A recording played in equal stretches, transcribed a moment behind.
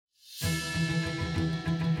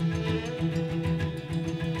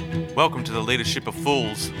Welcome to the Leadership of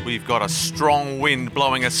Fools. We've got a strong wind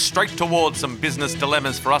blowing us straight towards some business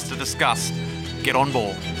dilemmas for us to discuss. Get on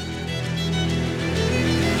board.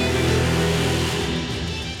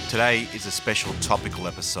 Today is a special topical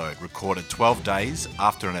episode recorded 12 days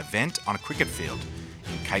after an event on a cricket field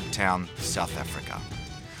in Cape Town, South Africa.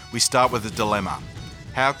 We start with a dilemma.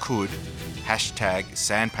 How could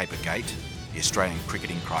 #Sandpapergate, the Australian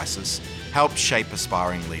cricketing crisis, help shape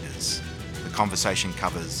aspiring leaders? The conversation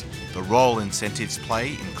covers the role incentives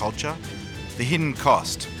play in culture, the hidden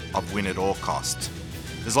cost of win at all cost.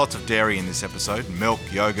 There's lots of dairy in this episode, milk,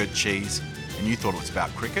 yogurt, cheese, and you thought it was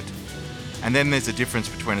about cricket. And then there's a difference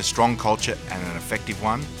between a strong culture and an effective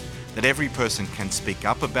one, that every person can speak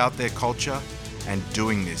up about their culture, and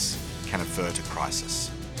doing this can avert a crisis.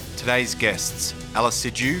 Today's guests, Alice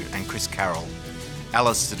Sidhu and Chris Carroll.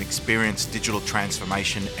 Alice is an experienced digital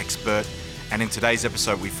transformation expert, and in today's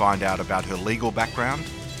episode we find out about her legal background.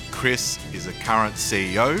 Chris is a current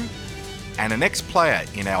CEO and an ex-player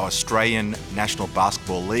in our Australian National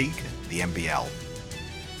Basketball League, the NBL.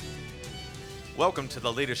 Welcome to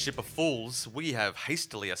the Leadership of Fools. We have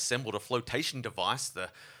hastily assembled a flotation device. The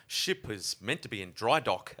ship is meant to be in dry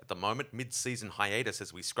dock at the moment, mid-season hiatus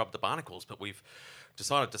as we scrub the barnacles, but we've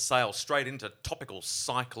decided to sail straight into topical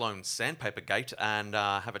cyclone Sandpapergate and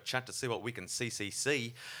have a chat to see what we can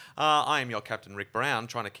CCC. I am your captain, Rick Brown,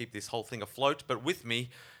 trying to keep this whole thing afloat, but with me,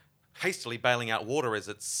 hastily bailing out water as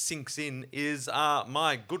it sinks in, is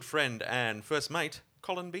my good friend and first mate,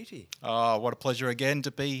 Colin Beattie. Oh, what a pleasure again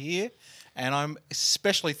to be here. And I'm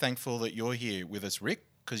especially thankful that you're here with us, Rick,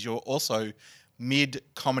 because you're also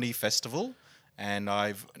mid-comedy festival. And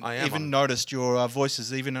I even noticed your voice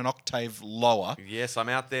is even an octave lower. Yes, I'm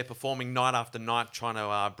out there performing night after night, trying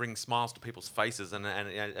to bring smiles to people's faces. And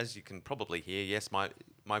as you can probably hear, yes,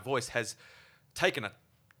 my voice has taken a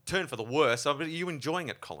turn for the worse. Are you enjoying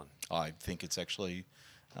it, Colin? I think it's actually...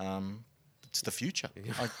 it's the future.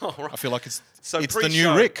 Right. I feel like it's the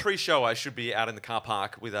new Rick. Pre-show, I should be out in the car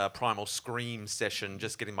park with a Primal Scream session,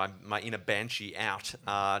 just getting my inner banshee out,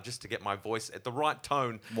 just to get my voice at the right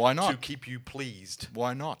tone. Why not? To keep you pleased.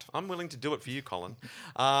 Why not? I'm willing to do it for you, Colin.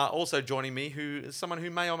 Also joining me, who is someone who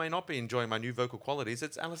may or may not be enjoying my new vocal qualities,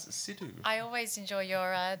 it's Alice Sidhu. I always enjoy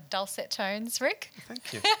your dulcet tones, Rick.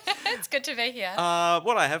 Thank you. It's good to be here.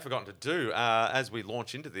 What I have forgotten to do as we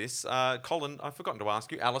launch into this, Colin, I've forgotten to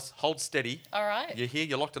ask you. Alice, hold steady. All right. You're here,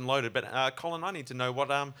 you're locked and loaded. But Colin, I need to know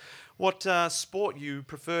what sport you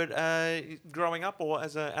preferred growing up or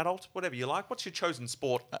as an adult, whatever you like. What's your chosen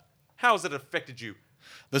sport? How has it affected you?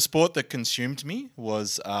 The sport that consumed me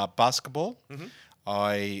was basketball.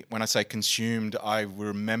 Mm-hmm. When I say consumed, I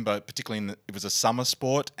remember particularly it was a summer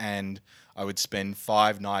sport, and I would spend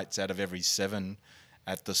 5 nights out of every 7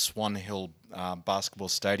 at the Swan Hill Basketball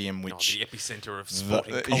Stadium, which... the epicenter of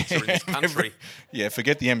sporting culture in this country. Yeah,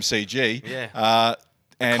 forget the MCG. Yeah.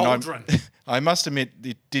 And cauldron. I must admit,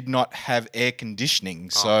 it did not have air conditioning,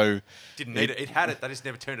 so... Didn't need it. It had it. They just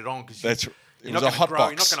never turned it on because it was a hot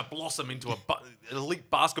box. You're not going to blossom into an elite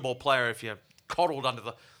basketball player if you're coddled under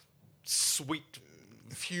the sweet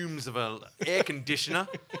fumes of an air conditioner.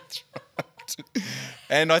 That's right.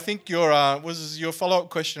 And I think was your follow-up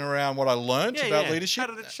question around what I learned about leadership?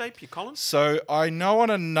 How did it shape you, Colin? So I know on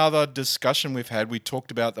another discussion we've had, we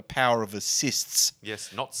talked about the power of assists.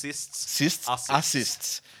 Yes, not cysts.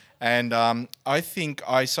 Assists. And I think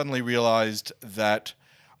I suddenly realised that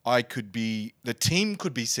the team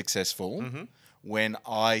could be successful when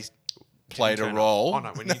I played a role. Oh,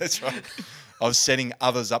 no, That's right. Of setting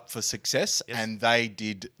others up for success, and they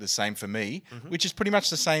did the same for me, which is pretty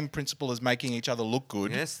much the same principle as making each other look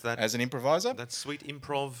good as an improviser. That sweet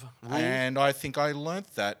improv rule. And I think I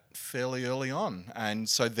learnt that fairly early on. And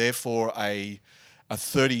so therefore a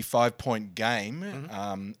 35-point game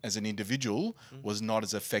as an individual was not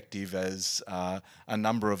as effective as a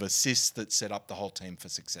number of assists that set up the whole team for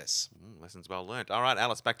success. Lessons well learnt. All right,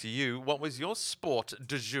 Alice, back to you. What was your sport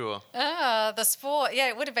du jour? The sport,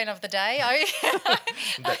 it would have been of the day.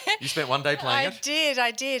 You spent one day playing it?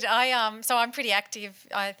 I did. So I'm pretty active.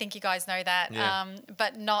 I think you guys know that,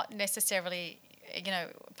 but not necessarily...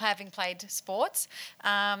 having played sports.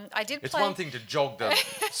 I did It's play... one thing to jog the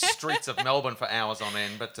streets of Melbourne for hours on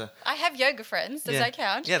end, but... I have yoga friends. Does that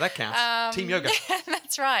count? Yeah, that counts. Team yoga.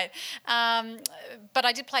 That's right. But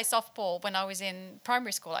I did play softball when I was in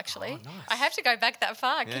primary school, actually. Oh, nice. I have to go back that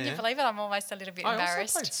far. Can you believe it? I'm almost a little bit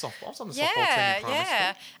embarrassed. I also played softball. I was on the softball team in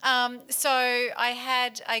primary school. So I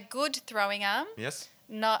had a good throwing arm. Yes.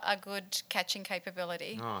 not a good catching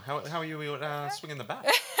capability. Oh, how are you swinging the bat?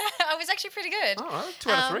 I was actually pretty good. All right, 2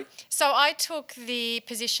 out of 3. So I took the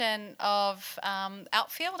position of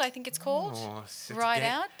outfield, I think it's called, It's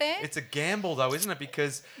out there. It's a gamble, though, isn't it?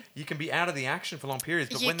 Because you can be out of the action for long periods,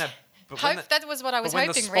 but that was what I was when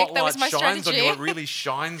hoping, the Rick. That was my shines strategy. on you, it really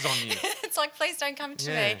shines on you. It's like, please don't come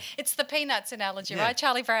to Yeah. me. It's the Peanuts analogy, Yeah. right?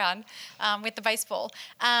 Charlie Brown with the baseball.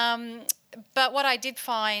 But what I did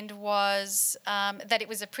find was that it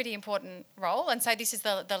was a pretty important role. And so this is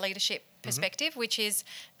the leadership perspective, which is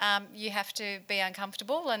you have to be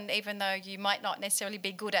uncomfortable. And even though you might not necessarily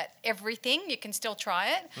be good at everything, you can still try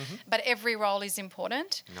it. But every role is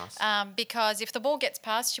important. Nice. Because if the ball gets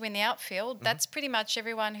past you in the outfield, that's pretty much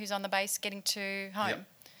everyone who's on the base getting to home. Yep.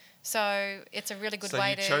 So it's a really good So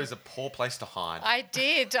way you chose a poor place to hide. I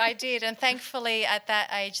did. And thankfully at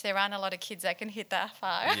that age, there aren't a lot of kids that can hit that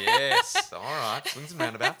far. Yes. All right. Swings and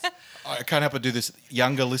roundabouts. I can't help but do this.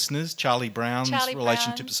 Younger listeners, Charlie Brown's Charlie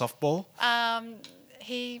relationship Brown. to softball.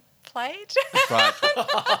 He played. Right.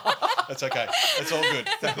 That's okay. That's all good.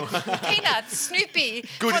 Peanuts, Snoopy.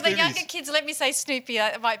 Good For the Snoopies. younger kids, let me say Snoopy.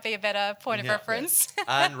 That might be a better point of Yeah. reference.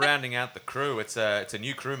 And rounding out the crew, it's a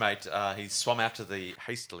new crewmate. He's swum out to the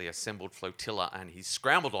hastily assembled flotilla and he's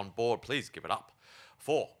scrambled on board. Please give it up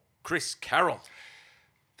for Chris Carroll.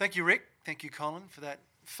 Thank you, Rick. Thank you, Colin, for that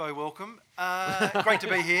faux welcome. Great to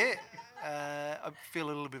be here. I feel a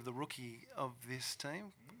little bit of the rookie of this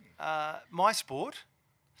team. My sport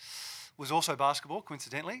was also basketball,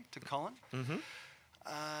 coincidentally, to Colin.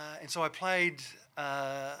 And so I played,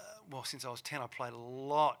 since I was 10, I played a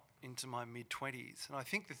lot into my mid-20s. And I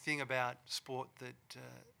think the thing about sport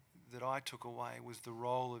that I took away was the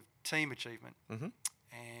role of team achievement,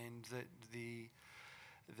 and that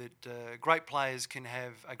great players can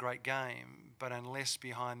have a great game, but unless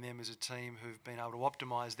behind them is a team who've been able to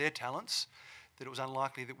optimise their talents, that it was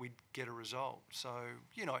unlikely that we'd get a result. So,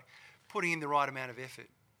 putting in the right amount of effort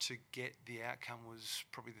to get the outcome was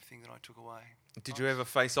probably the thing that I took away. Did you ever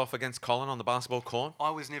face off against Colin on the basketball court? I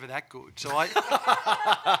was never that good, so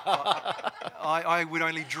I would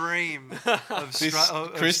only dream of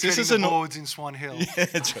Chris, this treading is the an- boards in Swan Hill.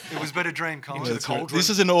 That's right. It was but a dream, Colin. That's right. This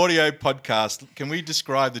is an audio podcast. Can we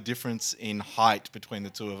describe the difference in height between the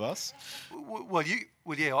two of us?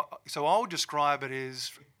 So I'll describe it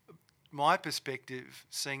as my perspective,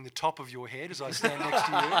 seeing the top of your head as I stand next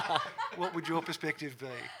to you. What would your perspective be?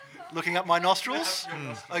 Looking up my nostrils?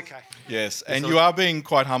 Okay. Yes, and you are being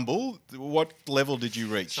quite humble. What level did you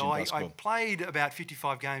reach So in I basketball? played about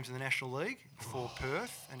 55 games in the National League for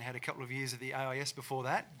Perth and had a couple of years at the AIS before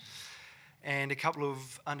that, and a couple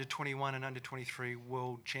of under-21 and under-23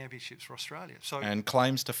 World Championships for Australia. So And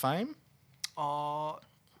claims to fame? a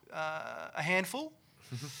handful.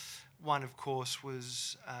 One, of course,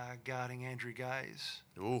 was guarding Andrew Gaze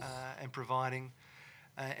and providing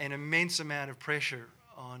an immense amount of pressure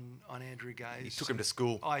on Andrew Gaze. You took him to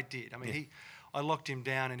school. I did. I mean, I locked him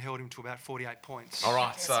down and held him to about 48 points. All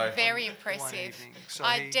right, so Very One impressive. evening. So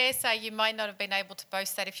I dare say you might not have been able to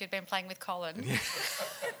boast that if you'd been playing with Colin.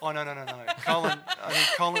 Oh, no.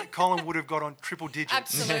 Colin would have got on triple digits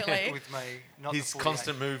Absolutely. with me. Not his the 48.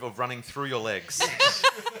 constant move of running through your legs.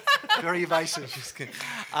 Very evasive.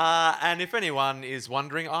 And if anyone is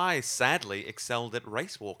wondering, I sadly excelled at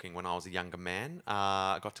race walking when I was a younger man.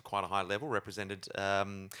 I got to quite a high level, represented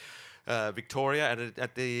Victoria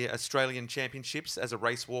at the Australian Championships as a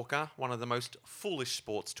race walker, one of the most foolish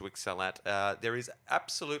sports to excel at. There is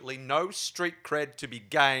absolutely no street cred to be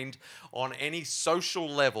gained on any social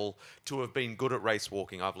level to have been good at race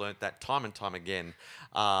walking. I've learnt that time and time again.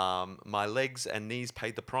 My legs and knees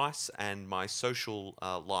paid the price, and my social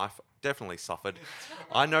life definitely suffered.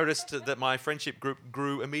 I noticed that my friendship group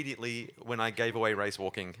grew immediately when I gave away race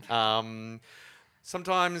walking.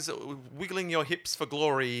 Sometimes wiggling your hips for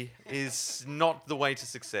glory is not the way to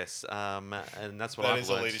success, and that's what That I've is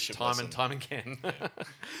a learned leadership time lesson. and time again.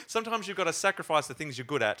 Sometimes you've got to sacrifice the things you're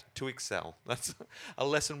good at to excel. That's a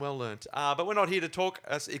lesson well learnt. But we're not here to talk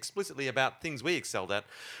explicitly about things we excelled at.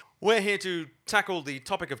 We're here to tackle the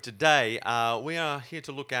topic of today. We are here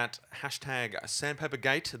to look at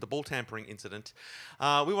 #Sandpapergate, the ball tampering incident.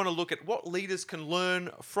 We want to look at what leaders can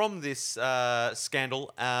learn from this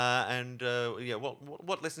scandal, and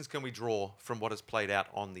what lessons can we draw from what has played out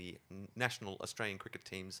on the national Australian cricket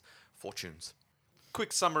team's fortunes.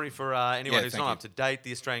 Quick summary for anyone who's thank not you. up to date.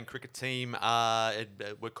 The Australian cricket team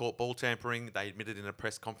were caught ball tampering. They admitted in a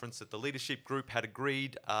press conference that the leadership group had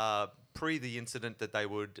agreed pre the incident that they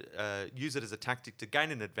would use it as a tactic to gain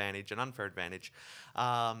an advantage, an unfair advantage.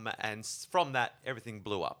 And from that, everything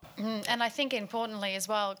blew up. And I think importantly as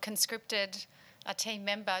well, conscripted a team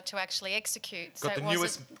member to actually execute. Got the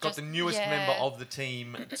newest member of the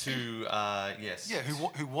team to yes. Yeah,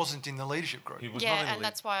 who wasn't in the leadership group. He was Yeah, not in the and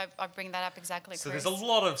that's why I bring that up exactly. So Chris. there's a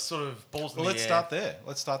lot of sort of balls in Well, the let's air.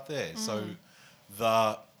 start there. So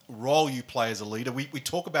the role you play as a leader, we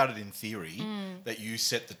talk about it in theory, that you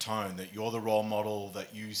set the tone, that you're the role model,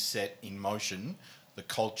 that you set in motion the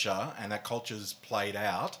culture, and that culture's played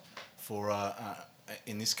out for,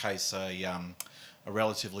 in this case, a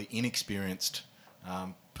relatively inexperienced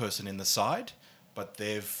person in the side, but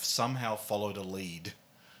they've somehow followed a lead.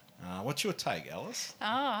 What's your take, Alice?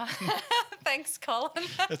 Oh, thanks, Colin.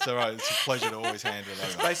 It's all right. It's a pleasure to always hand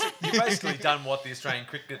it over. You've basically done what the Australian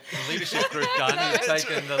Cricket Leadership Group done. You've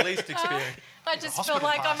taken the least experience. I just feel Hospital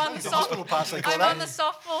like pass. I'm on the The hospital pass, they call I'm that. on the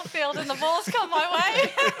softball field and the ball's come my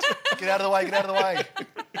way. Get out of the way, get out of the way.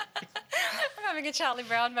 I'm having a Charlie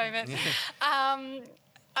Brown moment.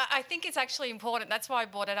 I think it's actually important. That's why I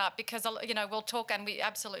brought it up, because, you know, we'll talk, and we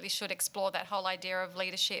absolutely should explore that whole idea of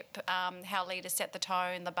leadership, how leaders set the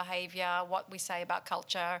tone, the behaviour, what we say about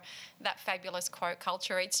culture, that fabulous quote,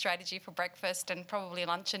 "Culture eats strategy for breakfast and probably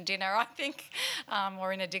lunch and dinner," I think,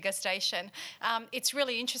 or in a digger station. It's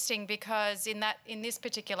really interesting because in this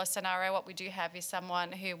particular scenario, what we do have is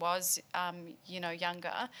someone who was,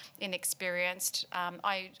 younger, inexperienced.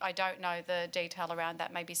 I don't know the detail around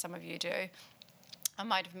that. Maybe some of you do. I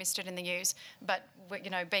might have missed it in the news, but, you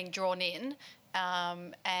know, being drawn in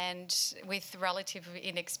and with relative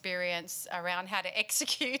inexperience around how to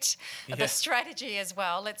execute the strategy as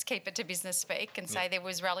well. Let's keep it to business speak and say there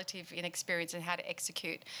was relative inexperience in how to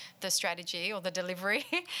execute the strategy or the delivery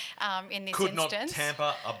in this Could instance. not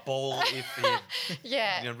tamper a ball if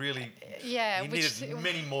he really Yeah, he needed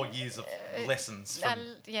many more years of lessons from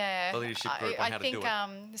the leadership group on how to do it. I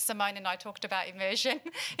think Simone and I talked about immersion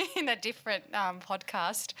in a different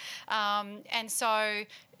podcast, and so,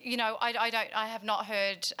 you know, I have not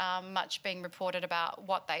heard much being reported about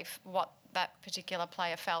what that particular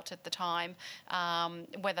player felt at the time,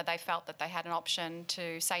 whether they felt that they had an option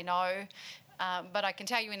to say no. But I can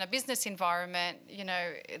tell you, in a business environment, you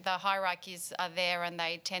know, the hierarchies are there and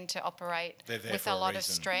they tend to operate with a lot of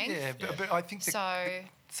strength. Yeah, but I think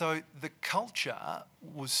so the culture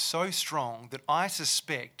was so strong that I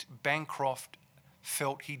suspect Bancroft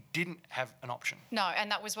felt he didn't have an option. No, and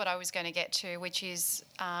that was what I was going to get to, which is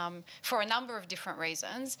for a number of different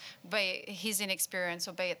reasons, be it his inexperience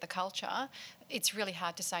or be it the culture, it's really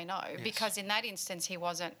hard to say no, because in that instance he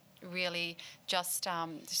wasn't really just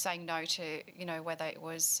saying no to, you know, whether it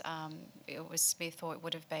was Smith or it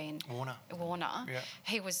would have been Warner. Yeah.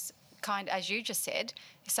 He was kind, as you just said,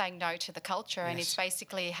 saying no to the culture, and it's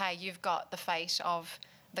basically, hey, you've got the fate of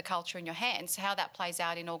the culture in your hands. How that plays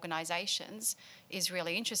out in organisations is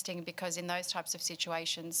really interesting, because in those types of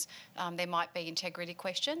situations there might be integrity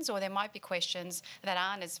questions, or there might be questions that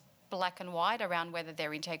aren't as black and white around whether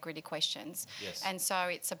they're integrity questions. Yes. And so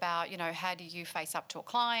it's about, you know, how do you face up to a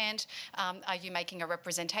client? Are you making a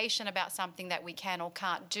representation about something that we can or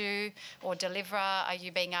can't do or deliver? Are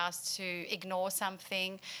you being asked to ignore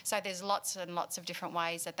something? So there's lots and lots of different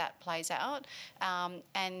ways that plays out.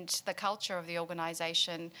 And the culture of the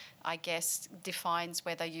organisation, I guess, defines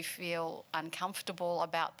whether you feel uncomfortable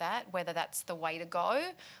about that, whether that's the way to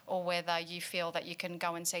go, or whether you feel that you can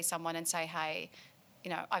go and see someone and say, hey, you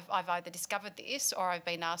know, I've either discovered this or I've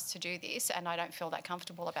been asked to do this and I don't feel that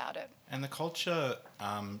comfortable about it. And the culture,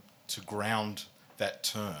 to ground that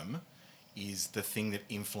term, is the thing that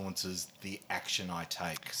influences the action I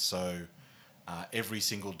take. So every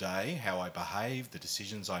single day, how I behave, the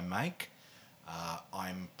decisions I make,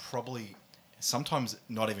 I'm probably sometimes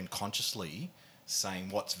not even consciously saying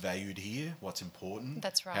what's valued here, what's important.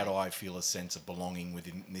 That's right. How do I feel a sense of belonging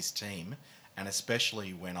within this team? And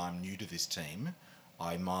especially when I'm new to this team,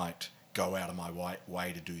 I might go out of my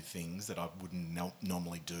way to do things that I wouldn't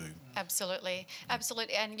normally do. Absolutely.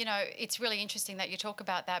 And, you know, it's really interesting that you talk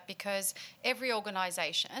about that, because every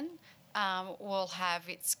organisation will have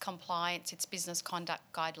its compliance, its business conduct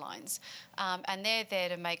guidelines, and they're there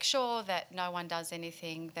to make sure that no one does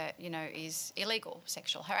anything that, you know, is illegal.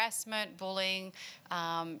 Sexual harassment, bullying,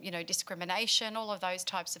 discrimination, all of those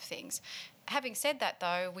types of things. Having said that,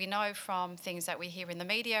 though, we know from things that we hear in the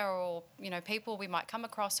media, or, you know, people we might come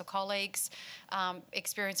across, or colleagues,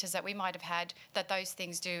 experiences that we might have had, that those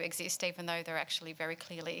things do exist, even though they're actually very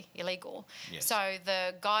clearly illegal. Yes. So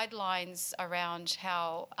the guidelines around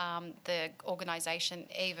how the organisation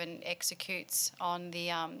even executes on the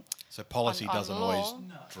So policy on doesn't law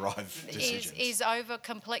always drive decisions.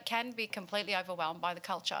 can be completely overwhelmed by the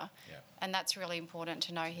culture. Yeah. And that's really important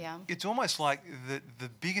to know here. It's almost like the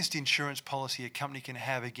biggest insurance policy a company can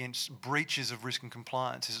have against breaches of risk and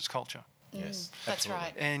compliance is its culture. Yes, That's absolutely.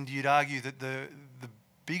 right. And you'd argue that the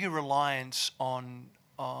bigger reliance on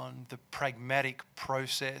the pragmatic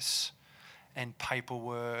process and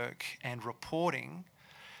paperwork and reporting,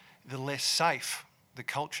 the less safe the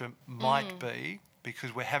culture might be,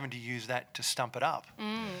 because we're having to use that to stump it up.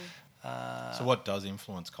 So what does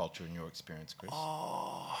influence culture in your experience, Chris?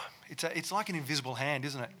 It's like an invisible hand,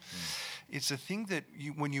 isn't it? It's a thing that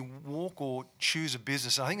when you walk or choose a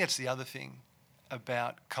business, I think that's the other thing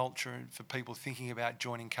about culture, and for people thinking about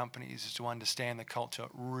joining companies, is to understand the culture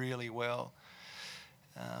really well.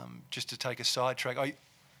 Just to take a sidetrack,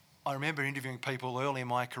 I remember interviewing people early in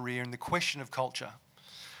my career, and the question of culture,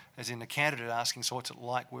 as in the candidate asking, so what's it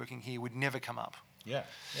like working here, would never come up. Yeah.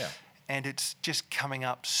 And it's just coming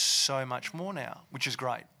up so much more now, which is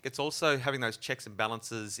great. It's also having those checks and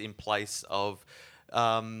balances in place of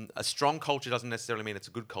a strong culture doesn't necessarily mean it's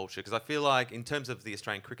a good culture, because I feel like in terms of the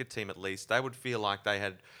Australian cricket team at least, they would feel like they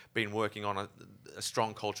had been working on a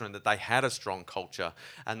strong culture and that they had a strong culture,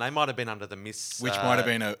 and they might have been under the Which might have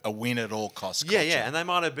been a win at all costs culture. Yeah, and they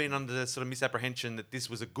might have been under the sort of misapprehension that this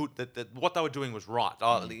was a good, that what they were doing was right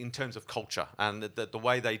in terms of culture, and that the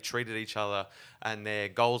way they treated each other and their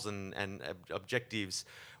goals and objectives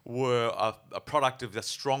were a product of the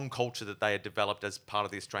strong culture that they had developed as part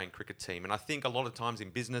of the Australian cricket team. And I think a lot of times in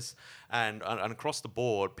business and across the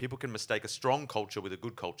board, people can mistake a strong culture with a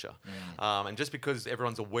good culture. And just because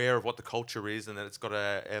everyone's aware of what the culture is and that it's got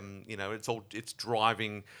it's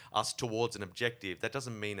driving us towards an objective, that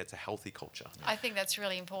doesn't mean it's a healthy culture. I think that's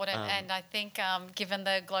really important, and I think given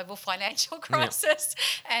the global financial crisis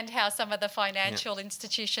and how some of the financial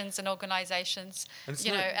institutions and organisations,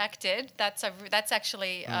 acted, that's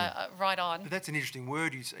actually right on. But that's an interesting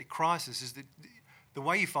word. You say crisis is the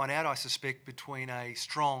way you find out, I suspect, between a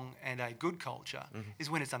strong and a good culture is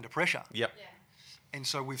when it's under pressure. Yep. Yeah. And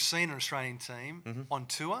so we've seen an Australian team on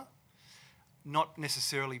tour, not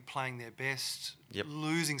necessarily playing their best,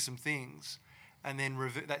 losing some things, and then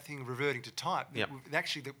that thing reverting to type. Yep.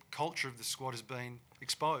 Actually, the culture of the squad has been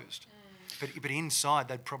exposed. But inside,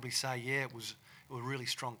 they'd probably say, it was a really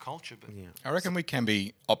strong culture. But I reckon we can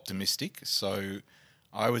be optimistic. So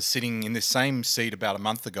I was sitting in this same seat about a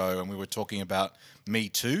month ago, and we were talking about Me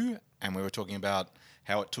Too, and we were talking about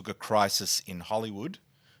how it took a crisis in Hollywood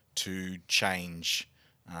to change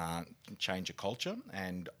a culture.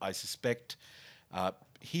 And I suspect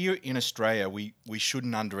here in Australia, we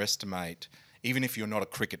shouldn't underestimate, even if you're not a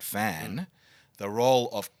cricket fan, the role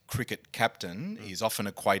of cricket captain is often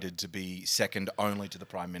equated to be second only to the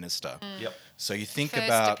Prime Minister. Yep. So you think First,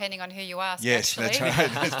 about... depending on who you ask. Yes, actually. that's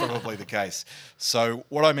right. That's probably the case. So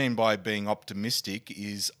what I mean by being optimistic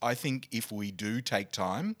is I think if we do take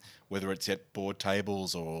time, whether it's at board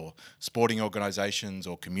tables or sporting organisations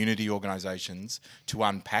or community organisations, to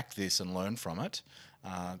unpack this and learn from it,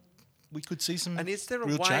 we could see some And is there a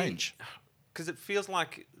real way, change. because it feels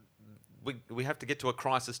like we have to get to a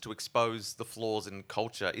crisis to expose the flaws in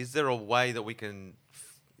culture. Is there a way that we can,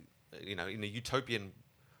 in a utopian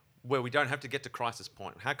where we don't have to get to crisis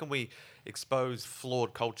point? How can we expose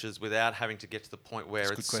flawed cultures without having to get to the point where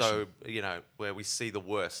That's a it's good question. where we see the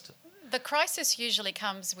worst? The crisis usually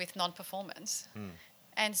comes with non-performance.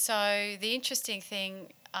 And so the interesting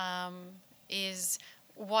thing is,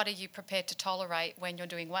 what are you prepared to tolerate when you're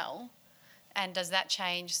doing well? And does that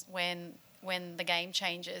change when the game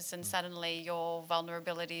changes and suddenly your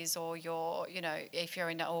vulnerabilities or if you're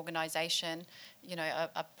in an organisation,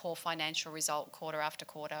 a poor financial result quarter after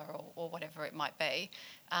quarter or whatever it might be,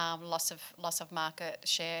 loss of market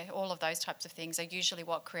share, all of those types of things are usually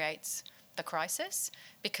what creates the crisis,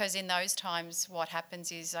 because in those times what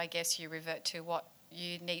happens is, I guess, you revert to what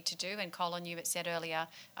you need to do, and Colin, you said earlier,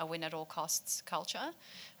 a win at all costs culture.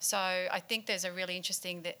 So I think there's a really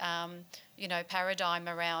interesting paradigm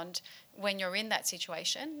around when you're in that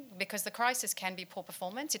situation, because the crisis can be poor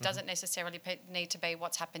performance. It doesn't necessarily need to be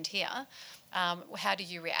what's happened here. How do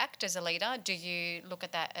you react as a leader? Do you look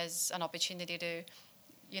at that as an opportunity to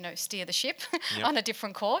steer the ship on a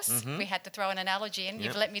different course? We had to throw an analogy in.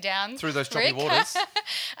 You've let me down Through those choppy Rick. waters.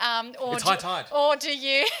 Or It's high tide. Or do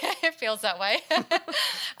you... it feels that way.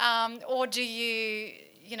 Or do you,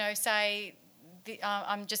 say,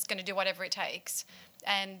 I'm just going to do whatever it takes?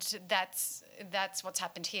 And that's what's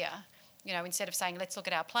happened here. Instead of saying, let's look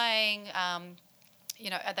at our playing,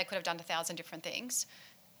 they could have done 1,000 different things.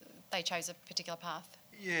 They chose a particular path.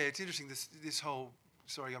 yeah, it's interesting, this whole...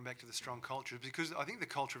 Sorry, going back to the strong culture, because I think the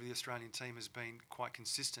culture of the Australian team has been quite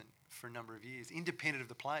consistent for a number of years, independent of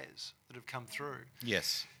the players that have come through.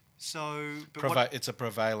 Yes. So, but It's a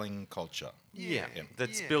prevailing culture. Yeah, Yeah.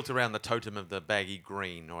 that's Yeah. built around the totem of the baggy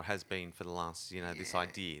green, or has been for the last, this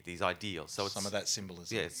idea, these ideals. So it's Some of that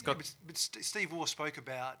symbolism. Yeah, it's got. but Steve Waugh spoke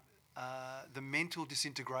about the mental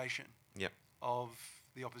disintegration Yep, of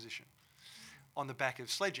the opposition on the back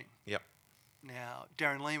of sledging. yep, Now,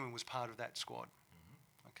 Darren Lehman was part of that squad.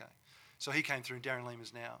 Okay. So he came through, and Darren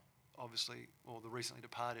Lehman's now, obviously, or the recently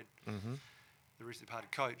departed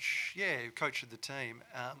coach. Yeah, coach of the team.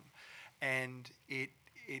 And it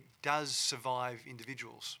does survive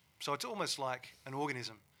individuals. So it's almost like an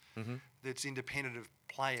organism that's independent of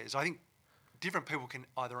players. I think different people can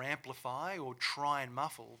either amplify or try and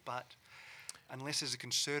muffle, but unless there's a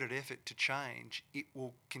concerted effort to change, it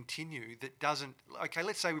will continue. That doesn't... Okay,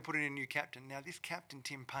 let's say we put in a new captain. Now, this captain,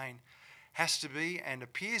 Tim Payne, has to be and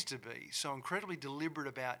appears to be so incredibly deliberate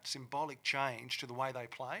about symbolic change to the way they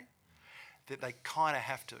play that they kind of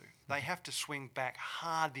have to. They have to swing back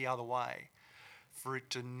hard the other way for it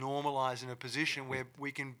to normalise in a position where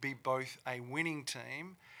we can be both a winning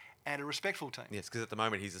team and a respectful team. yes, because at the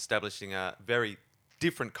moment he's establishing a very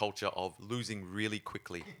different culture of losing really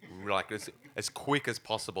quickly, like as quick as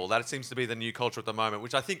possible. That seems to be the new culture at the moment,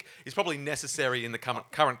 which I think is probably necessary in the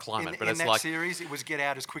current climate. But In it's that like, series, it was get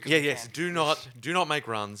out as quick as yeah, we yes, can. do not make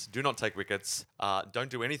runs, do not take wickets, don't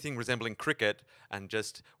do anything resembling cricket, and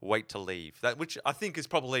just wait to leave. That, which I think is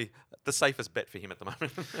probably the safest bet for him at the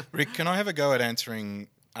moment. Rick, can I have a go at answering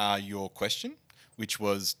your question, which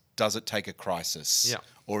was, does it take a crisis? Yeah.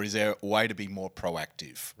 Or is there a way to be more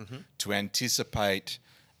proactive, to anticipate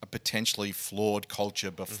a potentially flawed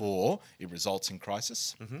culture before it results in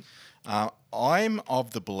crisis? I'm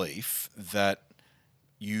of the belief that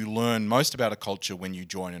you learn most about a culture when you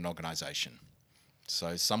join an organisation.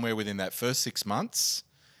 So somewhere within that first 6 months,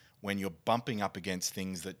 when you're bumping up against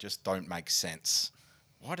things that just don't make sense.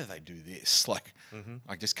 Why do they do this? Like,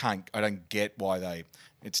 I just can't. I don't get why they.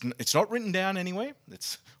 It's not written down anywhere.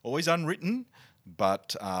 It's always unwritten.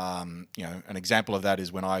 But an example of that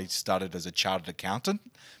is when I started as a chartered accountant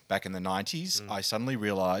back in the 90s. I suddenly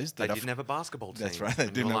realised They that didn't have a basketball team. That's right, they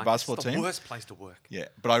And didn't you're have a like, basketball it's team. the worst place to work. Yeah,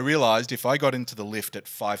 but I realised if I got into the lift at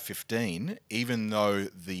 5:15, even though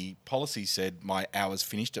the policy said my hours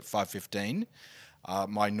finished at 5:15,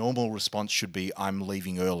 my normal response should be I'm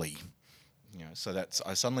leaving early. So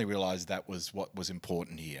I suddenly realised that was what was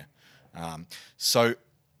important here. So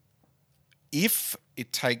if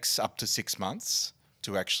it takes up to 6 months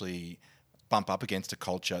to actually bump up against a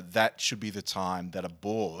culture, that should be the time that a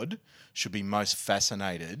board should be most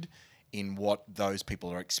fascinated in what those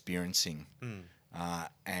people are experiencing.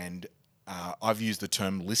 And I've used the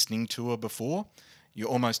term listening tour before. You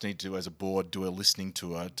almost need to, as a board, do a listening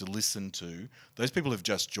tour to listen to those people who've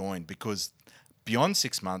just joined, because beyond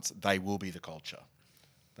 6 months, they will be the culture.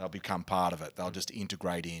 They'll become part of it. They'll just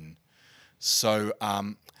integrate in. So,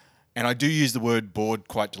 and I do use the word board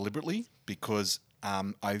quite deliberately because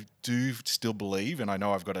I do still believe, and I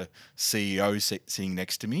know I've got a CEO sitting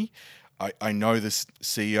next to me, I know the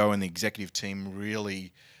CEO and the executive team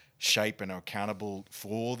really shape and are accountable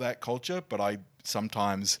for that culture, but I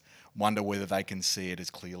sometimes wonder whether they can see it as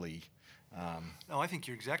clearly. No, I think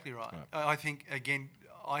you're exactly right. I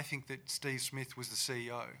think that Steve Smith was the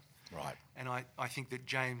CEO. Right. And I think that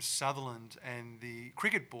James Sutherland and the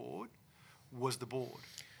cricket board was the board.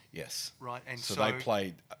 Yes. Right. And so they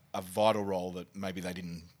played a vital role that maybe they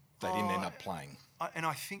didn't end up playing. And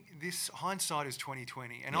I think this hindsight is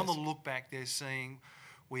 2020. And on the look back, they're seeing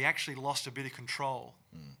we actually lost a bit of control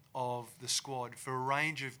of the squad for a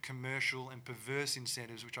range of commercial and perverse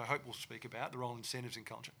incentives, which I hope we'll speak about, the role of incentives in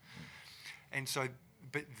culture. And so,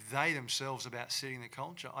 but they themselves about setting the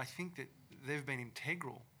culture, I think that they've been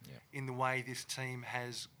integral in the way this team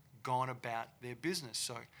has gone about their business.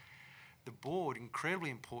 So the board, incredibly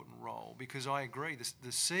important role, because I agree, the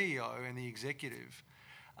CEO and the executive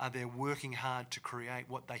are there working hard to create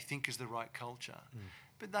what they think is the right culture.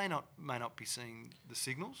 But they may not be seeing the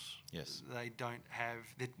signals. Yes. They don't have.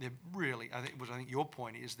 They're really. I think your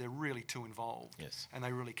point is they're really too involved. Yes. And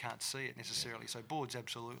they really can't see it necessarily. So boards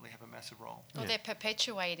absolutely have a massive role. Well, they're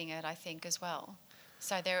perpetuating it, I think, as well.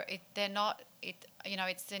 So they're not.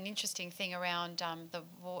 It's an interesting thing around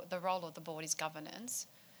the role of the board is governance,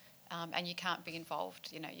 and you can't be involved.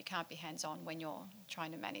 You can't be hands-on when you're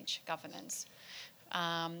trying to manage governance.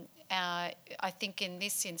 I think in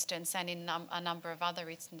this instance and in a number of other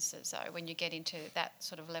instances, though, when you get into that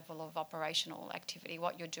sort of level of operational activity,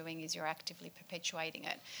 what you're doing is you're actively perpetuating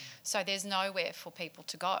it. So there's nowhere for people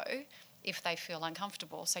to go if they feel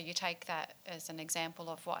uncomfortable. So you take that as an example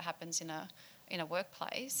of what happens in a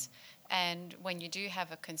workplace, and when you do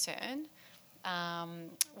have a concern,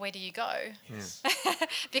 where do you go?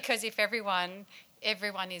 Because if everyone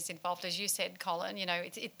is involved, as you said, Colin,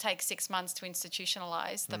 it takes 6 months to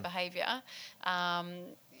institutionalise the behaviour.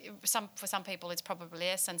 For some people it's probably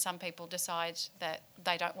less, and some people decide that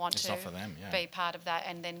they don't want It's to not for them, yeah. be part of that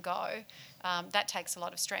and then go. That takes a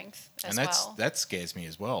lot of strength as And well. that scares me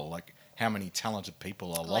as well. Like how many talented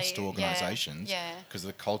people are lost to Yeah, organisations yeah. because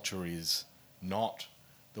the culture is not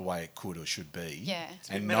the way it could or should be, Yeah.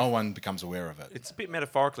 and no one becomes aware of it. It's a bit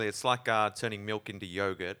metaphorically. It's like turning milk into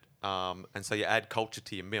yogurt, and so you add culture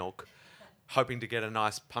to your milk, hoping to get a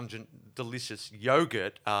nice, pungent, delicious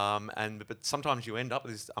yogurt. But sometimes you end up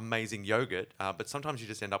with this amazing yogurt, but sometimes you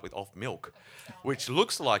just end up with off milk, which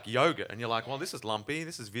looks like yogurt, and you're like, well, this is lumpy,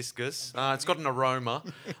 this is viscous, it's got an aroma,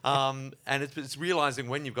 and it's realizing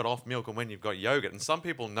when you've got off milk and when you've got yogurt. And some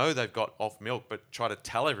people know they've got off milk, but try to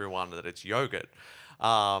tell everyone that it's yogurt.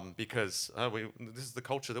 Because this is the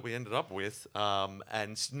culture that we ended up with,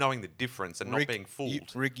 and knowing the difference and not being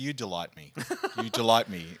fooled. Rick, you delight me. You delight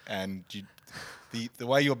me, and the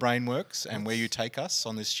way your brain works and where you take us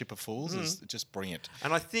on this ship of fools is just brilliant.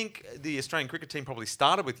 And I think the Australian cricket team probably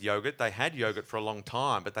started with yogurt. They had yogurt for a long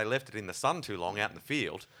time, but they left it in the sun too long out in the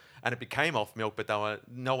field, and it became off milk. But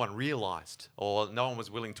no one realised, or no one was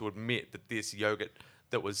willing to admit that this yogurt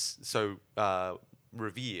that was so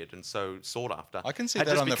revered and so sought after. I can see had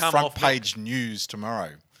that just on the become front off milk. page news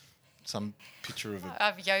tomorrow. Some picture of a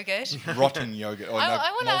Of yogurt. rotten yogurt. Oh, I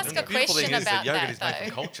want to ask And the a beautiful thing question is that about yogurt that, is made from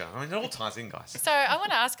though. culture. I mean, it all ties in, guys. So I want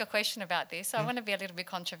to ask a question about this. I want to be a little bit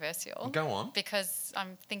controversial. Go on. Because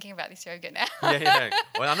I'm thinking about this yogurt now. Yeah.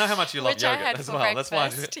 Well, I know how much you love Which I yogurt had as for well. That's why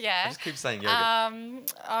breakfast, I just keep saying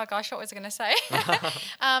yogurt. Oh gosh, what was I going to say?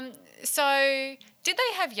 So did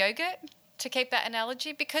they have yogurt, to keep that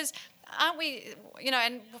analogy? Because aren't we,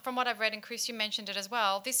 and from what I've read, and Chris, you mentioned it as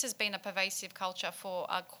well, this has been a pervasive culture for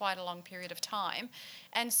quite a long period of time.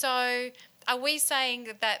 And so are we saying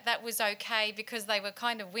that was okay because they were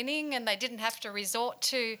kind of winning and they didn't have to resort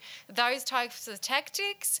to those types of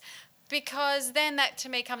tactics? Because then that, to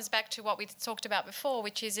me, comes back to what we talked about before,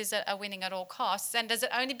 which is it a winning at all costs? And does it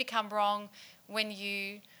only become wrong when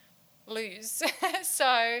you lose?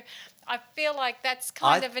 So I feel like that's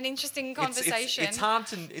kind of an interesting conversation. It's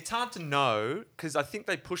hard to know, because I think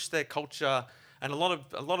they push their culture, and a lot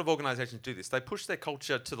of organisations do this. They push their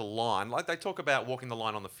culture to the line. Like they talk about walking the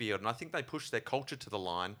line on the field, and I think they push their culture to the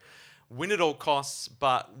line, win at all costs,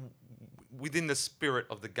 but within the spirit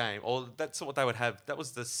of the game. Or that's what they would have. That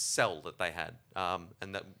was the sell that they had,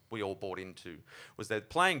 and that we all bought into, was they're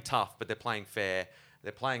playing tough, but they're playing fair.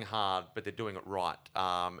 They're playing hard, but they're doing it right.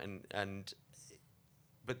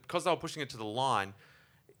 But because they were pushing it to the line,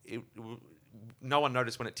 no one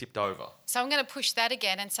noticed when it tipped over. So I'm going to push that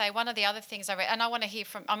again and say one of the other things I read, and I want to hear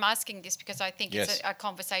from, I'm asking this because I think it's a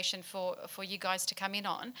conversation for you guys to come in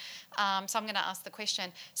on. So I'm going to ask the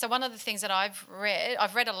question. So one of the things that I've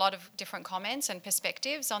read a lot of different comments and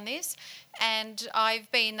perspectives on this, and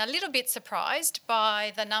I've been a little bit surprised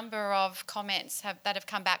by the number of comments that have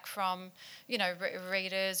come back from,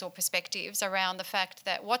 readers or perspectives around the fact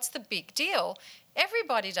that what's the big deal?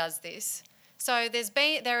 Everybody does this. So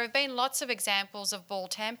there have been lots of examples of ball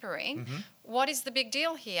tampering. Mm-hmm. What is the big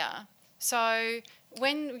deal here? So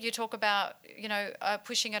when you talk about,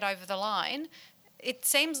 pushing it over the line, it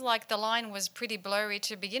seems like the line was pretty blurry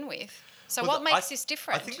to begin with. So what makes this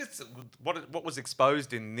different? I think it's what was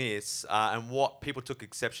exposed in this, and what people took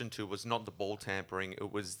exception to, was not the ball tampering.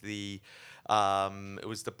 It was the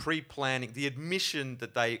pre-planning, the admission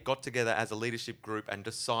that they got together as a leadership group and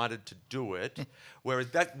decided to do it,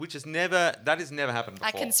 whereas that has never happened before.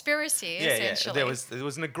 A conspiracy, essentially. Yeah. There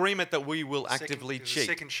was an agreement that we will actively cheat.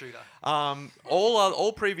 Second shooter.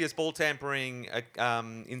 All previous ball tampering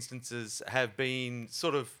instances have been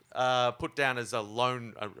sort of put down as a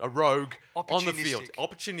rogue on the field,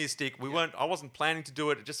 opportunistic. I wasn't planning to do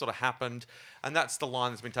it; it just sort of happened, and that's the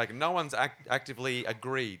line that's been taken. No one's actively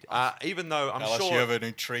agreed, even though I'm Alice, sure you have an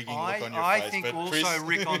intriguing look on your I face. think but also, Chris...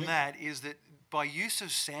 Rick, on that is that by use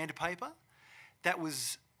of sandpaper, that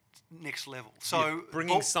was next level. So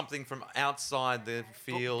bringing something from outside the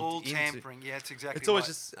field, ball into tampering. Yeah, it's exactly. It's always right.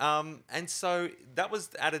 just, and so that was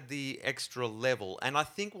added the extra level. And I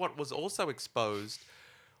think what was also exposed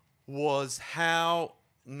was how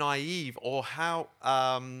naive or how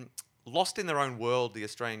lost in their own world the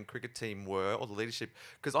Australian cricket team were, or the leadership.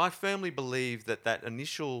 Because I firmly believe that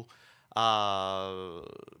initial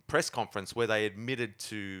press conference where they admitted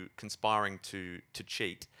to conspiring to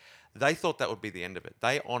cheat, They thought that would be the end of it.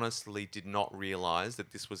 They honestly did not realise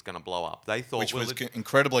that this was going to blow up. They thought, Which was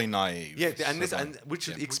incredibly naive. yeah, which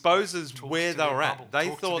exposes where they were at. They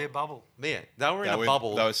Talk to thought, their bubble. yeah, they were in a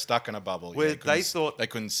bubble. They were stuck in a bubble. Where Yeah, they thought- they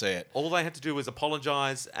couldn't see it. all they had to do was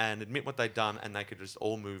apologise and admit what they'd done, and they could just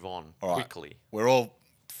all move on All right. quickly. We're all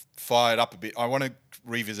fired up a bit. I want to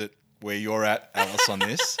revisit where you're at, Alice, on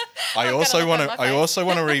this. I got a also look want on to. my I face. also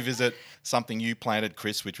want to revisit something you planted,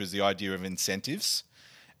 Chris, which was the idea of incentives,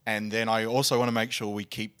 and then I also want to make sure we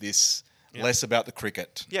keep this less about the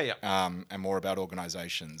cricket, Yeah. and more about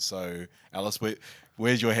organisations. So, Alice,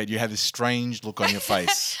 where's your head? You have this strange look on your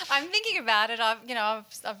face. I'm thinking about it.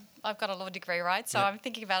 I've got a law degree, right? So I'm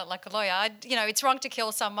thinking about it like a lawyer. It's wrong to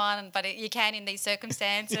kill someone, but you can in these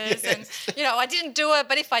circumstances. And, I didn't do it,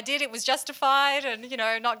 but if I did, it was justified and,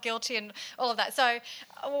 not guilty and all of that. So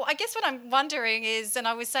I guess what I'm wondering is, and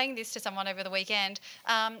I was saying this to someone over the weekend,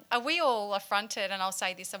 are we all affronted, and I'll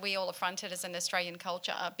say this, are we all affronted as an Australian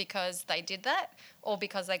culture because they did that or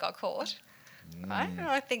because they got caught? Right?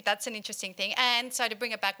 I think that's an interesting thing. And so to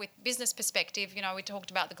bring it back with business perspective, we talked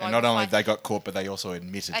about the global... And not only they got caught, but they also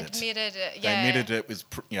admitted it. yeah. They admitted it was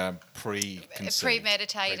pre-conceived.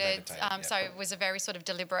 Premeditated. Yeah. So it was a very sort of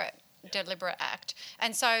deliberate act.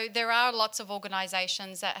 And so there are lots of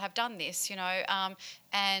organisations that have done this,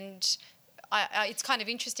 and... it's kind of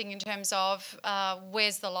interesting in terms of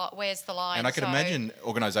where's the line. And I can imagine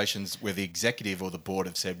organisations where the executive or the board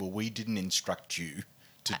have said, well, we didn't instruct you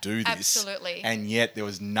to do this. Absolutely. And yet there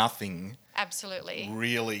was nothing Absolutely.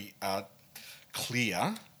 really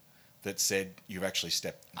clear that said you've actually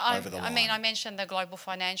stepped over the line. I mean, I mentioned the global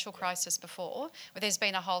financial crisis before, but there's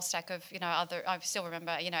been a whole stack of, other... I still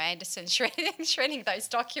remember, Anderson shredding those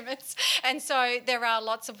documents. And so there are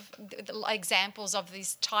lots of examples of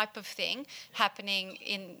this type of thing happening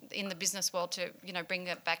in the business world to, bring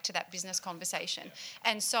it back to that business conversation.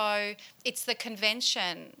 And so it's the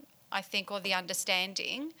convention, I think, or the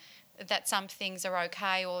understanding that some things are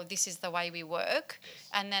okay or this is the way we work.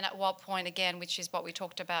 And then at what point, again, which is what we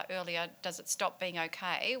talked about earlier, does it stop being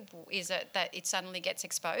okay? Is it that it suddenly gets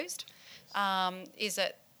exposed? And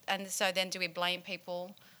so then do we blame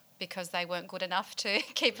people because they weren't good enough to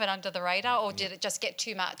keep it under the radar, or did it just get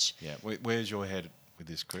too much? Yeah. Where's your head with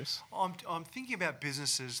this, Chris? I'm thinking about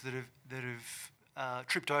businesses that have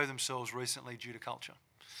tripped over themselves recently due to culture,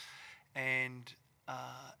 and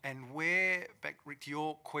where, back Rick, to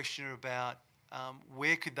your question about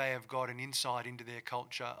where could they have got an insight into their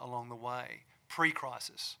culture along the way,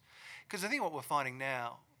 pre-crisis? Because I think what we're finding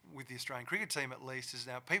now with the Australian cricket team at least is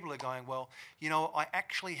now people are going, well, I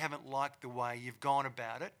actually haven't liked the way you've gone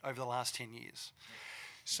about it over the last 10 years.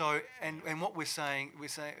 So, and what we're saying,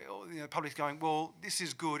 public's going, well, this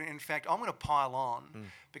is good. In fact, I'm going to pile on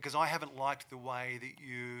because I haven't liked the way that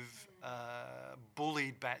you've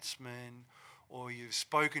bullied batsmen, or you've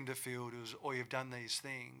spoken to fielders, or you've done these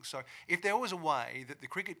things. So if there was a way that the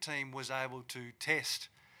cricket team was able to test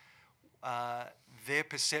their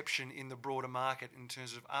perception in the broader market in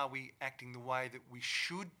terms of are we acting the way that we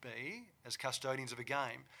should be as custodians of a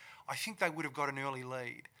game, I think they would have got an early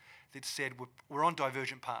lead that said we're on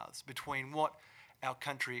divergent paths between what our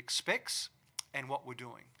country expects and what we're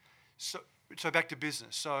doing. So back to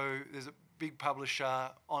business. So there's a big publisher,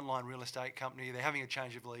 online real estate company. They're having a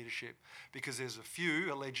change of leadership because there's a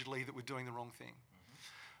few allegedly that were doing the wrong thing.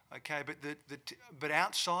 Okay, but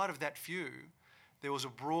outside of that few, there was a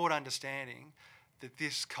broad understanding that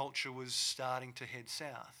this culture was starting to head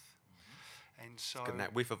south, and so Getting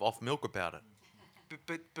that whiff of off milk about it.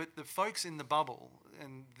 But the folks in the bubble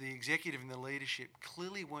and the executive and the leadership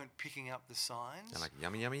clearly weren't picking up the signs, And like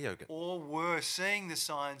yummy, yummy yogurt. or were seeing the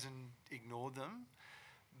signs and ignored them.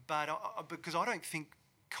 But because I don't think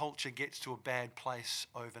culture gets to a bad place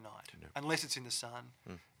overnight, unless it's in the sun.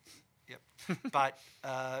 Yep. But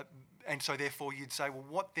and so therefore you'd say, well,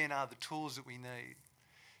 what then are the tools that we need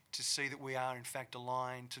to see that we are in fact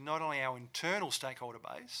aligned to not only our internal stakeholder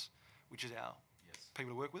base, which is our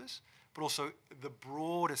people who work with us, but also the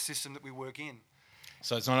broader system that we work in.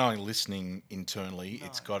 So it's not only listening internally,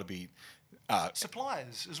 it's got to be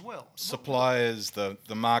Suppliers as well. suppliers, the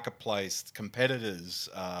marketplace, competitors.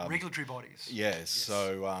 Regulatory bodies. Yes.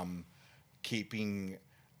 So keeping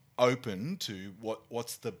open to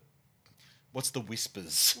what's the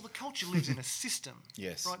whispers. Well, the culture lives in a system.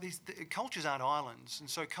 Yes. Right. The cultures aren't islands, and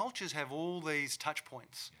so cultures have all these touch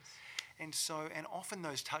points. And so, and often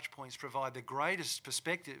those touch points provide the greatest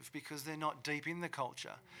perspective because they're not deep in the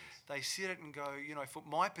culture. They sit it and go, for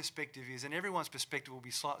my perspective is, and everyone's perspective will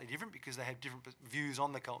be slightly different because they have different views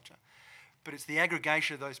on the culture. but it's the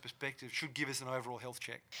aggregation of those perspectives should give us an overall health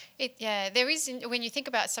check. There is, when you think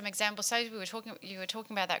about some examples, so you were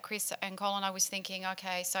talking about that, Chris and Colin, I was thinking,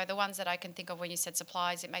 okay, so the ones that I can think of when you said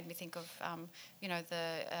supplies, it made me think of,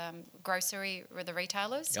 the grocery, or the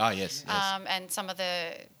retailers. Ah, yes. And some of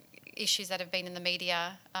the issues that have been in the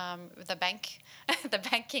media, the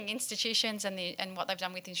banking institutions and what they've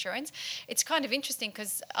done with insurance. It's kind of interesting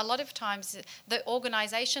because a lot of times the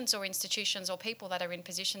organisations or institutions or people that are in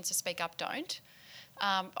positions to speak up don't.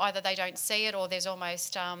 Either they don't see it, or there's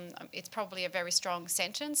almost, it's probably a very strong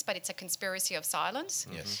sentence, but it's a conspiracy of silence.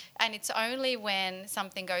 Yes. And it's only when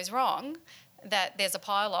something goes wrong that there's a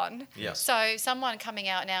pile-on. Yes. So someone coming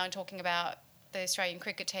out now and talking about the Australian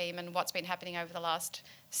cricket team and what's been happening over the last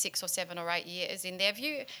 6 or 7 or 8 years, in their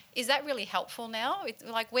view, is that really helpful now? It's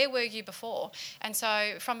like, where were you before? And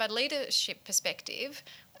so from a leadership perspective,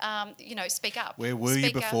 speak up. Where were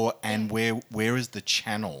you before, and yeah. where is the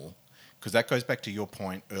channel? Because that goes back to your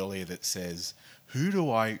point earlier that says, who do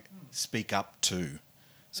I speak up to?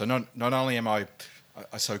 So not only am I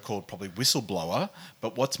a so-called probably whistleblower,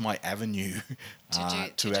 but what's my avenue to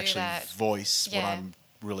actually that. voice what Yeah. I'm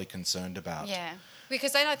really concerned about? Yeah,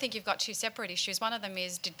 because then I think you've got two separate issues. One of them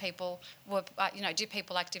is, do people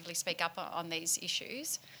actively speak up on these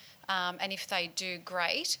issues? And if they do,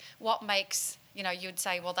 great. What makes, you'd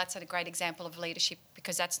say, well, that's a great example of leadership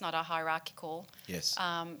because that's not a hierarchical Yes.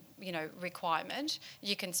 Requirement.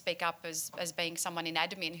 You can speak up as being someone in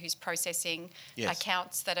admin who's processing Yes.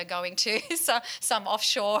 accounts that are going to some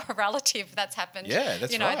offshore relative that's happened. Yeah,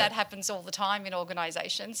 that's right. That happens all the time in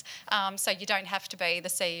organisations. So you don't have to be the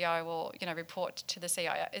CEO or, report to the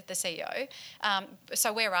CEO.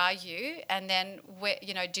 So where are you? And then where,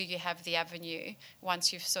 do you have the avenue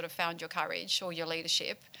once you've sort of found your courage or your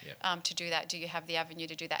leadership Yep. to do that? Do you have the avenue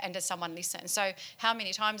to do that? And does someone listen? So how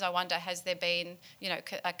many times, I wonder, has there been,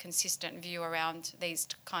 a consistent view around these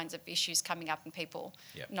kinds of issues coming up and people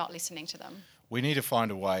Yep. not listening to them? We need to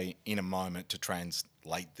find a way in a moment to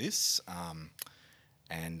translate this, I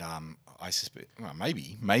suspect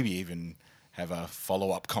maybe even have a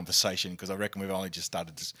follow-up conversation because I reckon we've only just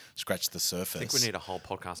started to scratch the surface. I think we need a whole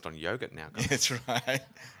podcast on yogurt now, guys. That's right. I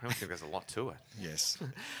don't think there's a lot to it. Yes,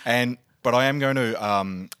 but I am going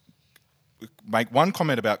to make one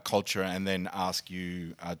comment about culture and then ask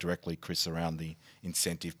you directly, Chris, around the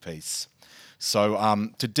incentive piece. So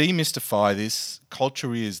to demystify this,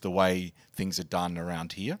 culture is the way things are done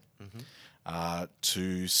around here. Mm-hmm.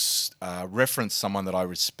 To reference someone that I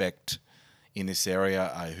respect in this area,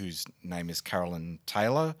 whose name is Carolyn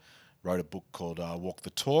Taylor, wrote a book called Walk the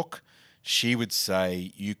Talk. She would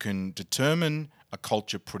say you can determine a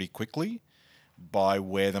culture pretty quickly by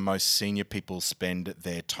where the most senior people spend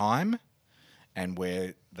their time and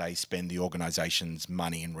where they spend the organisation's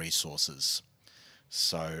money and resources.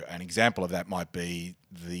 So an example of that might be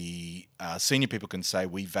the senior people can say,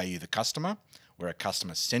 we value the customer, we're a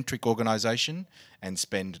customer-centric organisation, and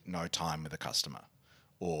spend no time with the customer,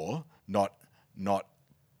 or not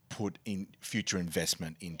put in future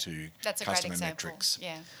investment into That's a customer great example. metrics.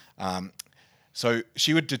 Yeah. So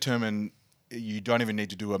she would determine you don't even need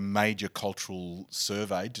to do a major cultural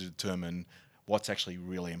survey to determine what's actually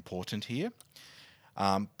really important here.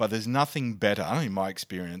 But there's nothing better, in my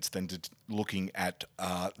experience, than looking at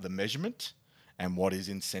the measurement and what is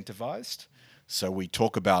incentivized. So we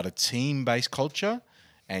talk about a team-based culture,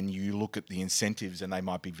 and you look at the incentives, and they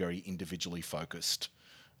might be very individually focused.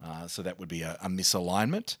 So that would be a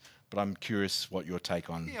misalignment. But I'm curious what your take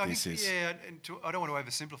on this is. Yeah, I don't want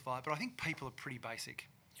to oversimplify it, but I think people are pretty basic.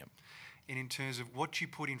 Yep. And in terms of what you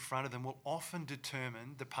put in front of them will often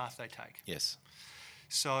determine the path they take. Yes.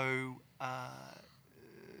 So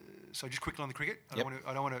just quickly on the cricket. I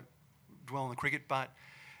don't want to dwell on the cricket, but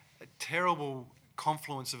a terrible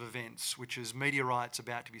confluence of events, which is media rights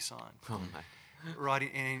about to be signed. Oh, mate. Right,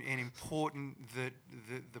 and important that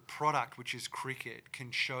the product, which is cricket, can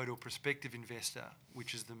show to a prospective investor,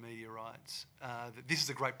 which is the media rights, that this is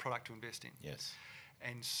a great product to invest in. Yes.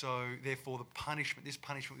 And so, therefore, this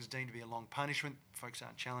punishment was deemed to be a long punishment. Folks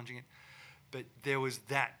aren't challenging it. But there was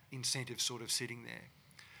that incentive sort of sitting there.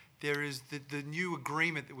 There is the new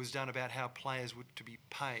agreement that was done about how players were to be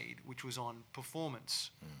paid, which was on performance,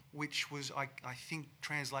 which was, I think,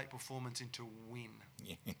 translate performance into win.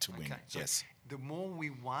 Yeah, to win, Okay, so yes. the more we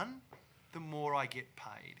won, the more I get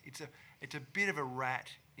paid. It's a bit of a rat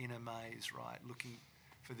in a maze, right, looking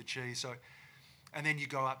for the cheese. So, and then you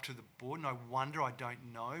go up to the board, and I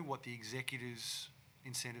don't know what the executives'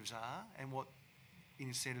 incentives are and what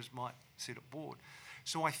incentives might sit at board.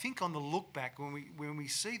 So I think on the look back, when we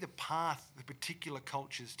see the path the particular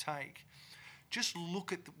cultures take, just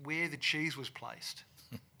look at where the cheese was placed.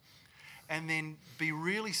 and then be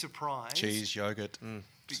really surprised. Cheese, yogurt.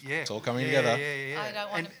 Yeah. It's all coming Yeah, together. Yeah. I don't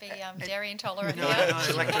want to be dairy intolerant No, here. no,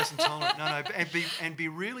 lactose intolerant. No, and be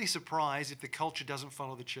really surprised if the culture doesn't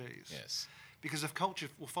follow the cheese. Yes. Because if culture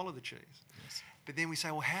will follow the cheese. Yes. But then we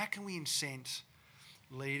say, well, how can we incent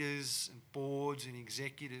leaders and boards and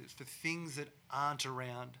executives for things that aren't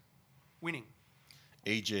around winning?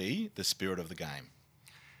 E.g., the spirit of the game.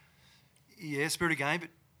 Yeah, spirit of game, but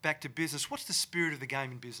back to business. What's the spirit of the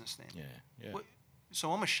game in business then? Yeah.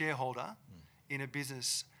 So I'm a shareholder in a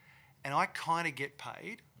business, and I kind of get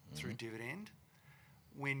paid through dividend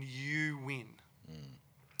when you win.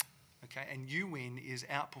 Okay, and you win is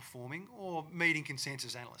outperforming or meeting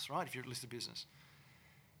consensus analysts, right? If you're a listed business,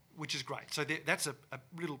 which is great. So that's a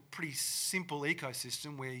little pretty simple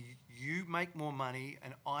ecosystem where you make more money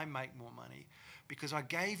and I make more money because I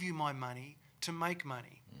gave you my money to make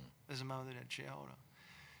money as a mother dad shareholder.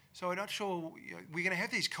 So I'm not sure we're going to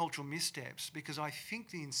have these cultural missteps because I think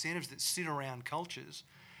the incentives that sit around cultures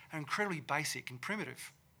are incredibly basic and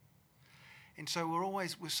primitive. And so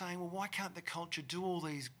we're saying, well, why can't the culture do all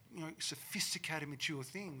these sophisticated, mature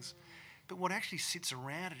things? But what actually sits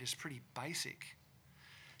around it is pretty basic.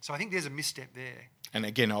 So I think there's a misstep there. And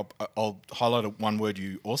again, I'll highlight one word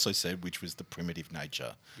you also said, which was the primitive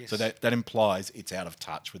nature. Yes. So that implies it's out of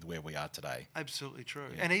touch with where we are today. Absolutely true.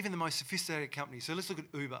 Yeah. And even the most sophisticated companies. So let's look at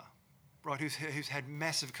Uber, right? Who's had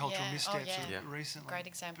massive cultural missteps recently. Great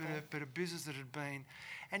example. But a business that had been,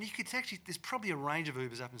 and you could actually, there's probably a range of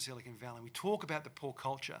Ubers up in Silicon Valley. We talk about the poor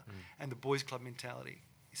culture and the boys club mentality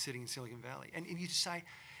sitting in Silicon Valley, and you just say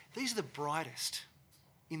these are the brightest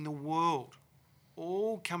in the world,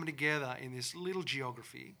 all coming together in this little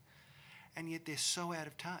geography, and yet they're so out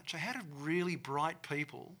of touch. So how do really bright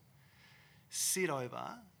people sit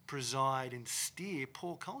over, preside and steer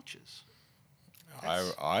poor cultures?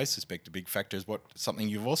 I suspect a big factor is something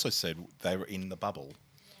you've also said, they were in the bubble.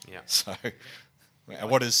 Yeah. So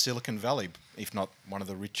what is Silicon Valley, if not one of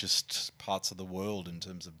the richest parts of the world in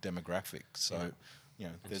terms of demographics? So,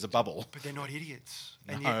 there's a bubble. But they're not idiots.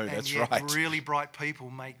 That's yet right. Really bright people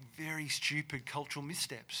make very stupid cultural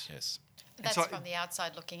missteps. Yes. That's from the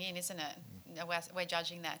outside looking in, isn't it? We're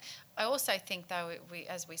judging that. I also think, though,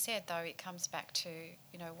 as we said, though, it comes back to,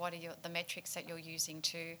 what are the metrics that you're using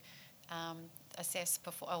to assess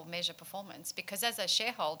or measure performance? Because as a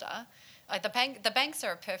shareholder, the banks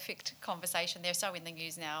are a perfect conversation. They're so in the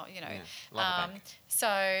news now, love a bank. So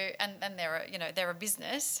and they're a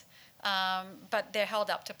business. But they're held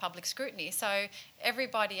up to public scrutiny. So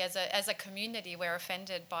everybody as a community, we're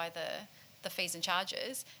offended by the fees and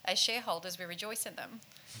charges. As shareholders, we rejoice in them.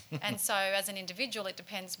 And so as an individual, it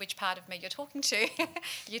depends which part of me you're talking to.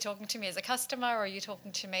 You're talking to me as a customer or you're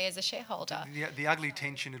talking to me as a shareholder. The ugly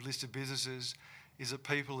tension of listed businesses is that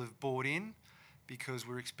people have bought in because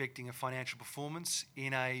we're expecting a financial performance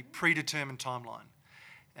in a predetermined timeline.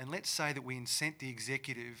 And let's say that we incent the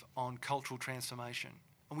executive on cultural transformation.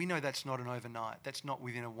 And we know that's not an overnight. That's not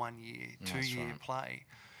within a 1 year, 2 year play.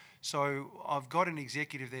 So I've got an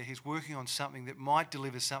executive there who's working on something that might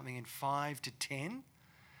deliver something in 5 to 10,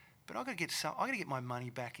 but I've got to get my money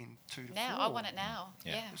back in 2 to 4. Now, I want it now.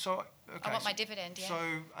 Yeah. So I want my dividend. Yeah. So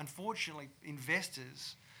unfortunately,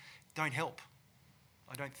 investors don't help.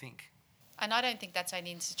 I don't think. And I don't think that's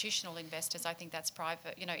only institutional investors. I think that's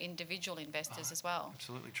private, individual investors as well.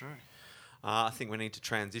 Absolutely true. I think we need to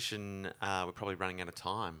transition. We're probably running out of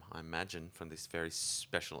time, I imagine, from this very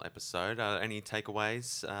special episode. Any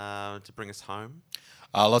takeaways to bring us home?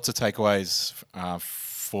 Lots of takeaways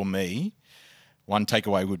for me. One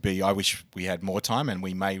takeaway would be I wish we had more time, and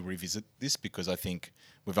we may revisit this because I think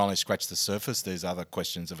we've only scratched the surface. There's other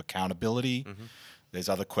questions of accountability. Mm-hmm. There's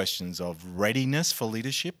other questions of readiness for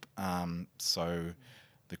leadership. So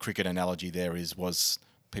the cricket analogy there was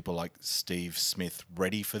people like Steve Smith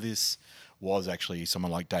ready for this? Was actually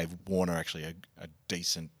someone like Dave Warner actually a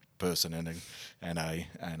decent person and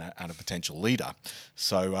a potential leader?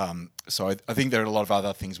 So I think there are a lot of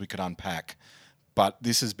other things we could unpack, but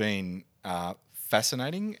this has been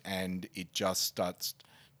fascinating, and it just starts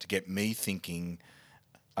to get me thinking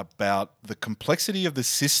about the complexity of the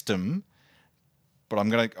system. But I'm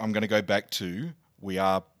gonna go back to we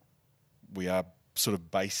are sort of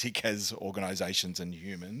basic as organisations and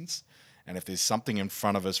humans. And if there's something in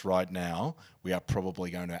front of us right now, we are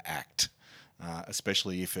probably going to act,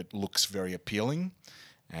 especially if it looks very appealing.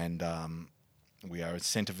 And we are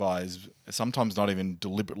incentivized, sometimes not even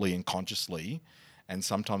deliberately and consciously, and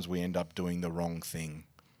sometimes we end up doing the wrong thing,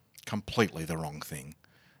 completely the wrong thing,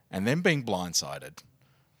 and then being blindsided.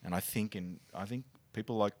 And I think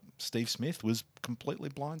people like Steve Smith was completely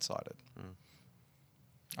blindsided.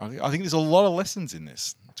 I think there's a lot of lessons in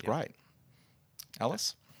this. It's great.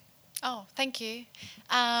 Alice? Oh, thank you.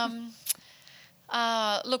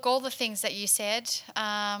 Look, all the things that you said,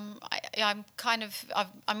 I'm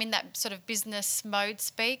in that sort of business mode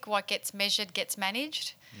speak. What gets measured gets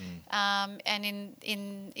managed. And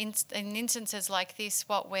in instances like this,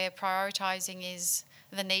 what we're prioritising is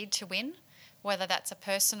the need to win, whether that's a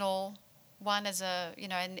personal one as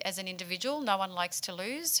an individual. No one likes to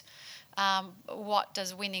lose. What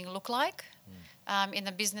does winning look like? In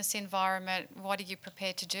the business environment, what are you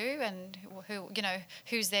prepared to do, and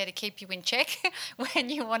who's there to keep you in check when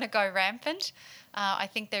you want to go rampant? I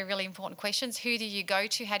think they're really important questions. Who do you go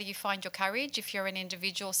to? How do you find your courage if you're an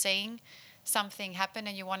individual seeing something happen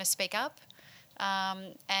and you want to speak up?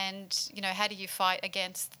 And how do you fight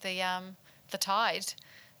against the tide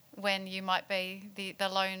when you might be the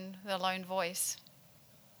lone voice?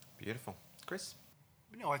 Beautiful. Chris?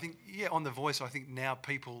 I think, on the voice, I think now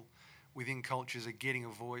people within cultures are getting a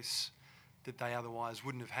voice that they otherwise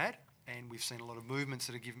wouldn't have had, and we've seen a lot of movements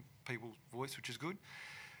that are giving people voice, which is good.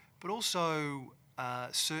 But also,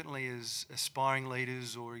 certainly as aspiring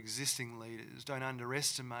leaders or existing leaders, don't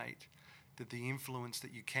underestimate the influence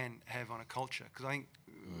that you can have on a culture. Because I think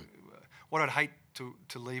what I'd hate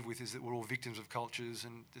to leave with is that we're all victims of cultures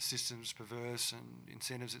and the system's perverse and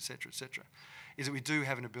incentives, etc., is that we do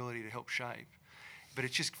have an ability to help shape. But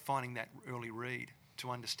it's just finding that early read to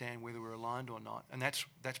understand whether we're aligned or not. And that's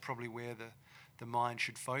probably where the mind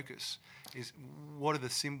should focus, is what are the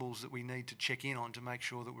symbols that we need to check in on to make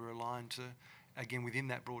sure that we're aligned to, again, within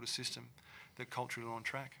that broader system, that culturally on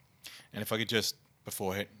track. And if I could just,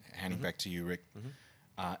 before handing back to you, Rick,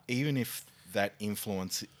 even if that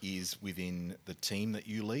influence is within the team that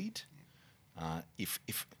you lead, if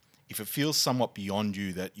it feels somewhat beyond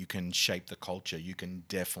you that you can shape the culture, you can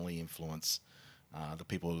definitely influence the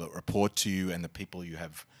people that report to you and the people you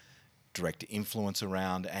have direct influence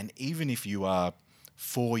around. And even if you are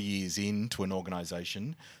 4 years into an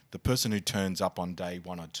organisation, the person who turns up on day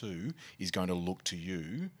 1 or 2 is going to look to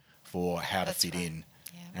you for how to fit in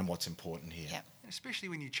and what's important here. Yep. Especially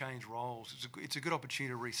when you change roles, it's a good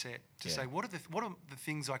opportunity to reset, to say, what are the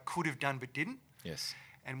things I could have done but didn't? Yes.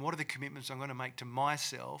 And what are the commitments I'm going to make to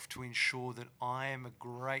myself to ensure that I am a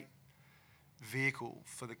great vehicle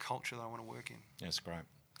for the culture that I want to work in? That's great.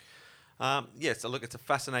 So look, it's a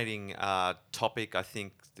fascinating topic. I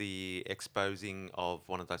think the exposing of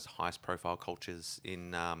one of those highest profile cultures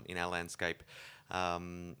in our landscape,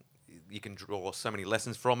 you can draw so many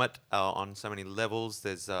lessons from it on so many levels.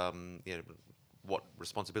 There's what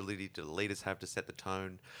responsibility do the leaders have to set the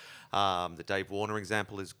tone? The Dave Warner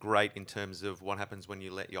example is great in terms of what happens when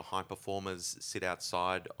you let your high performers sit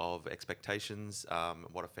outside of expectations.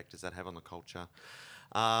 What effect does that have on the culture?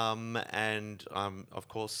 Of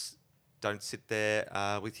course, don't sit there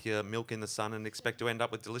with your milk in the sun and expect to end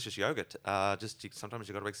up with delicious yogurt. Sometimes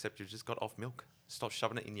you've got to accept you've just got off milk. Stop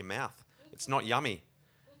shoving it in your mouth. It's not yummy.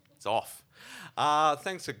 It's off.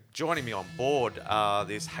 Thanks for joining me on board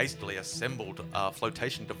this hastily assembled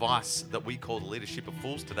flotation device that we call the Leadership of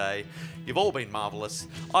Fools today. You've all been marvellous.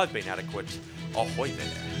 I've been adequate. Ahoy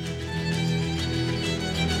there.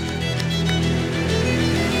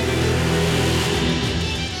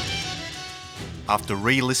 After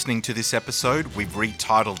re-listening to this episode, we've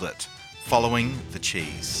retitled it, Following the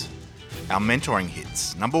Cheese. Our mentoring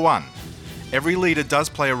hits. Number 1, every leader does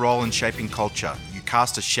play a role in shaping culture. You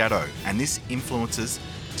cast a shadow, and this influences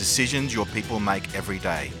decisions your people make every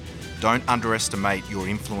day. Don't underestimate your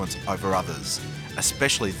influence over others,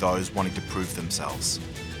 especially those wanting to prove themselves.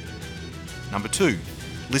 Number 2,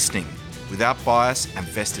 listening without bias and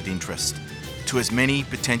vested interest to as many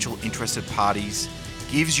potential interested parties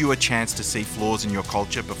gives you a chance to see flaws in your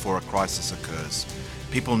culture before a crisis occurs.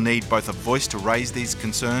 People need both a voice to raise these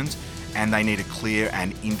concerns and they need a clear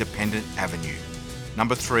and independent avenue.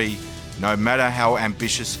 Number 3, no matter how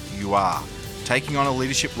ambitious you are, taking on a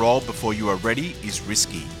leadership role before you are ready is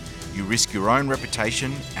risky. You risk your own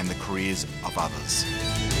reputation and the careers of others.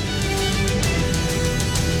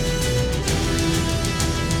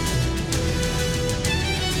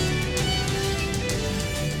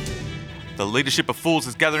 The Leadership of Fools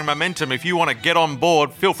is gathering momentum. If you want to get on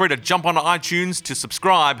board, feel free to jump onto iTunes to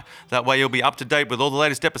subscribe. That way you'll be up to date with all the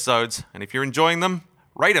latest episodes. And if you're enjoying them,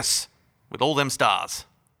 rate us with all them stars.